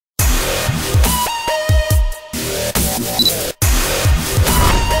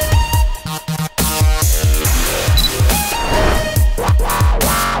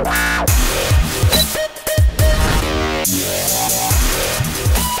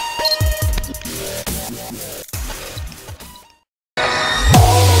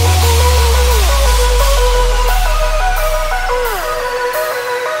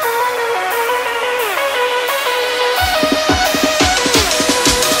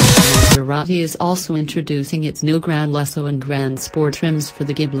Maserati is also introducing its new Gran Lusso and GranSport trims for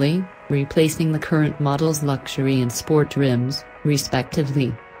the Ghibli, replacing the current model's luxury and sport trims,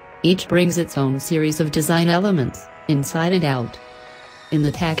 respectively. Each brings its own series of design elements, inside and out. In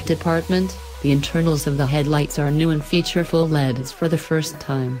the tech department, the internals of the headlights are new and feature full LEDs for the first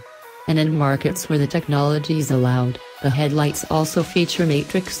time. And in markets where the technology is allowed, the headlights also feature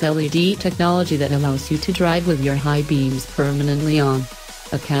matrix LED technology that allows you to drive with your high beams permanently on.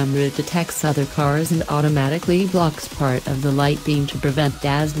 A camera detects other cars and automatically blocks part of the light beam to prevent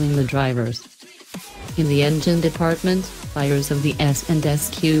dazzling the drivers. In the engine department, buyers of the S and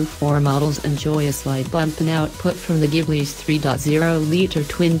SQ4 models enjoy a slight bump in output from the Ghibli's 3.0-liter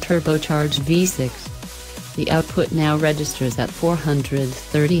twin-turbocharged V6. The output now registers at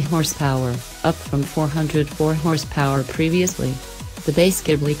 430 horsepower, up from 404 horsepower previously. The base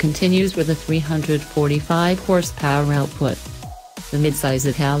Ghibli continues with a 345 horsepower output. The midsize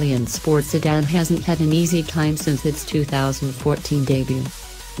Italian sports sedan hasn't had an easy time since its 2014 debut.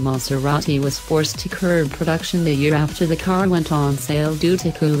 Maserati was forced to curb production the year after the car went on sale due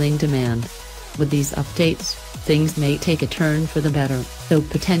to cooling demand. With these updates, things may take a turn for the better, though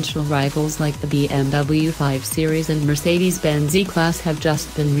potential rivals like the BMW 5 Series and Mercedes-Benz E-Class have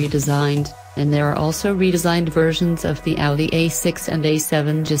just been redesigned, and there are also redesigned versions of the Audi A6 and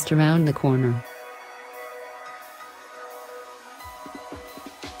A7 just around the corner.